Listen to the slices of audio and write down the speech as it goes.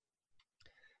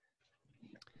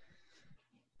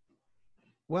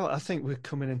Well, I think we're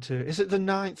coming into, is it the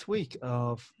 9th week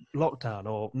of lockdown,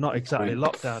 or not exactly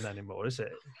Right. lockdown anymore, is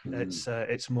it?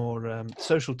 It's more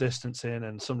social distancing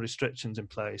and some restrictions in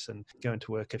place, and going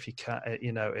to work if you can,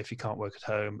 if you can't work at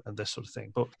home and this sort of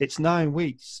thing. But it's 9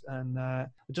 weeks, and I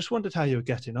just wondered how you were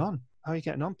getting on. How are you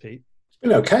getting on, Pete? It's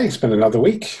been okay. It's been another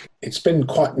week. It's been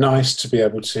quite nice to be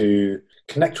able to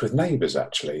connect with neighbours,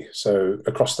 actually. So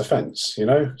across the fence,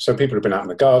 So people have been out in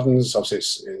the gardens. Obviously,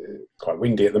 it's quite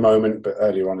windy at the moment, but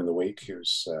earlier on in the week, it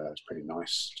was pretty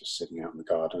nice just sitting out in the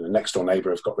garden. And next door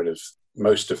neighbour have got rid of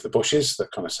most of the bushes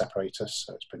that kind of separate us.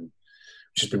 So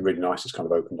which has been really nice. It's kind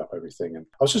of opened up everything. And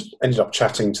I was just ended up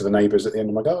chatting to the neighbours at the end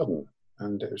of my garden.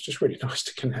 And it was just really nice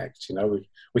to connect.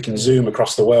 We can Zoom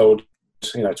across the world,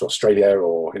 to Australia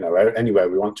or, anywhere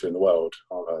we want to in the world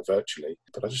virtually.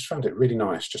 But I just found it really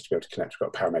nice just to be able to connect.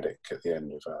 We've got a paramedic at the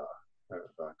end of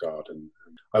our garden.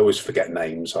 And I always forget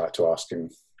names. I had to ask him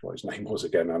what his name was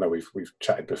again. I know we've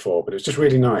chatted before, but it's just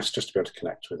really nice just to be able to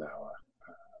connect with our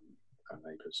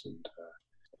neighbours. And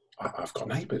I've got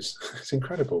neighbours. It's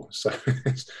incredible. So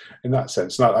in that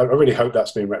sense, and I really hope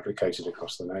that's being replicated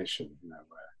across the nation,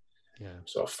 where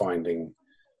sort of finding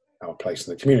our place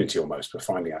in the community almost, but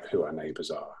finding out who our neighbours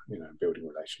are, building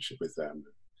relationship with them,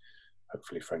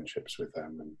 hopefully friendships with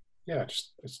them. And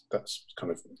that's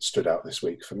kind of stood out this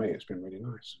week for me. It's been really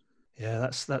nice. Yeah,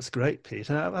 that's great, Pete.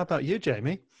 And how about you,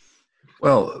 Jamie?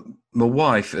 Well, my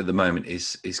wife at the moment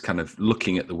is kind of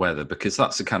looking at the weather, because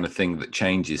that's the kind of thing that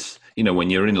changes. When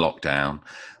you're in lockdown,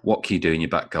 what can you do in your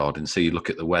back garden? So you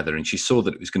look at the weather, and she saw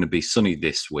that it was going to be sunny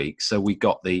this week. So we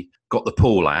got the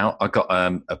pool out. I got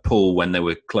a pool when they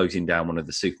were closing down one of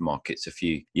the supermarkets a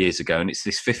few years ago, and it's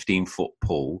this 15-foot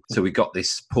pool. So we got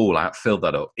this pool out, filled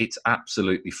that up. It's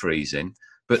absolutely freezing,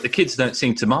 but the kids don't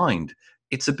seem to mind.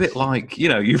 It's a bit like,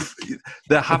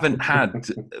 they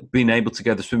haven't been able to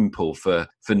go to the swimming pool for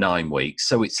 9 weeks.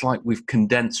 So it's like we've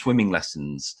condensed swimming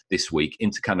lessons this week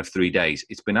into kind of 3 days.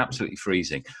 It's been absolutely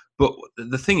freezing. But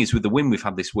the thing is, with the wind we've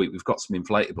had this week, we've got some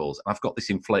inflatables. I've got this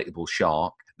inflatable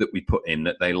shark that we put in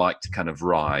that they like to kind of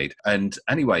ride. And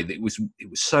anyway, it was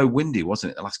so windy,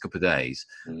 wasn't it, the last couple of days?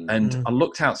 Mm-hmm. And I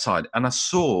looked outside and I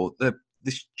saw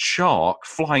this shark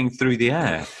flying through the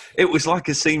air. It was like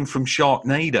a scene from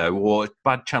Sharknado or a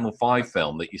bad Channel 5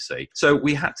 film that you see. So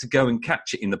we had to go and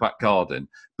catch it in the back garden.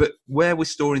 But where we're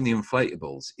storing the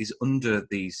inflatables is under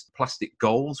these plastic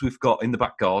goals we've got in the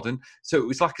back garden. So it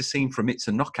was like a scene from It's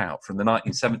a Knockout from the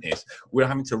 1970s. We're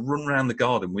having to run around the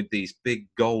garden with these big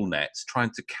goal nets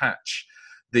trying to catch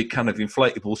the kind of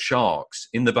inflatable sharks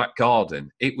in the back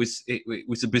garden. It was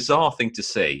a bizarre thing to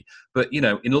see. But, in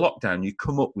lockdown, you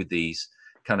come up with these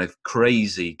kind of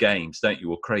crazy games, don't you,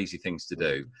 or crazy things to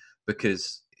do,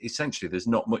 because essentially there's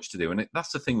not much to do. And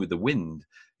that's the thing with the wind.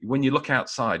 When you look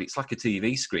outside, it's like a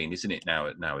TV screen, isn't it,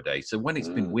 nowadays? So when it's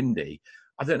been windy,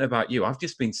 I don't know about you, I've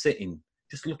just been sitting,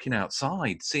 just looking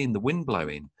outside, seeing the wind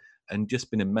blowing, and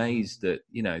just been amazed at,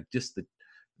 just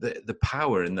the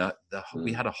power and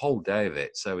we had a whole day of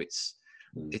it. So it's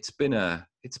been a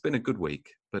good week,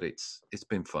 but it's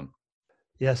been fun.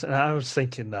 Yes, and I was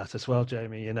thinking that as well,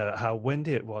 Jamie, how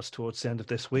windy it was towards the end of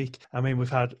this week. I mean, we've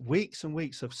had weeks and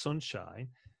weeks of sunshine.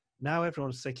 Now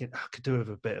everyone's thinking, I could do with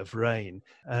a bit of rain.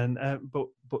 And but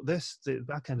the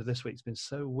back end of this week's been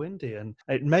so windy. And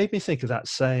it made me think of that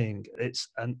saying, it's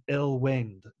an ill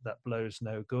wind that blows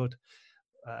no good.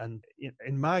 And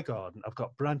in my garden, I've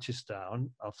got branches down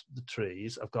off the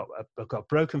trees. I've got a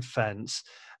broken fence,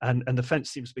 and the fence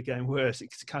seems to be getting worse.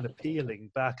 It's kind of peeling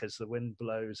back as the wind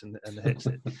blows and hits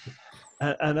it.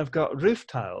 And I've got roof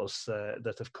tiles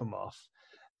that have come off.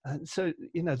 And so,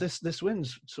 this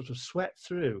wind's sort of swept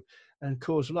through and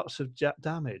caused lots of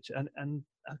damage. And I'm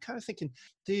kind of thinking,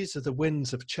 these are the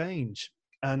winds of change.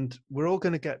 And we're all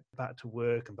going to get back to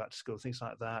work and back to school, things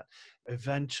like that,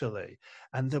 eventually.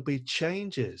 And there'll be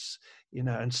changes,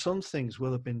 and some things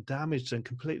will have been damaged and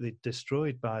completely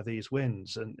destroyed by these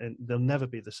winds, and they'll never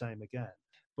be the same again.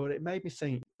 But it made me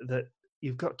think that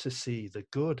you've got to see the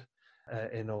good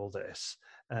in all this.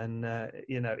 And,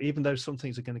 even though some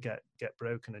things are going to get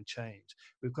broken and changed,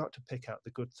 we've got to pick out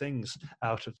the good things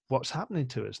out of what's happening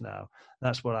to us now.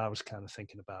 That's what I was kind of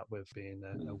thinking about with being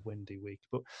a windy week.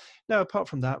 But no, apart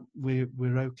from that, we're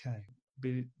okay.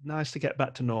 It'd be nice to get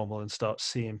back to normal and start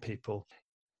seeing people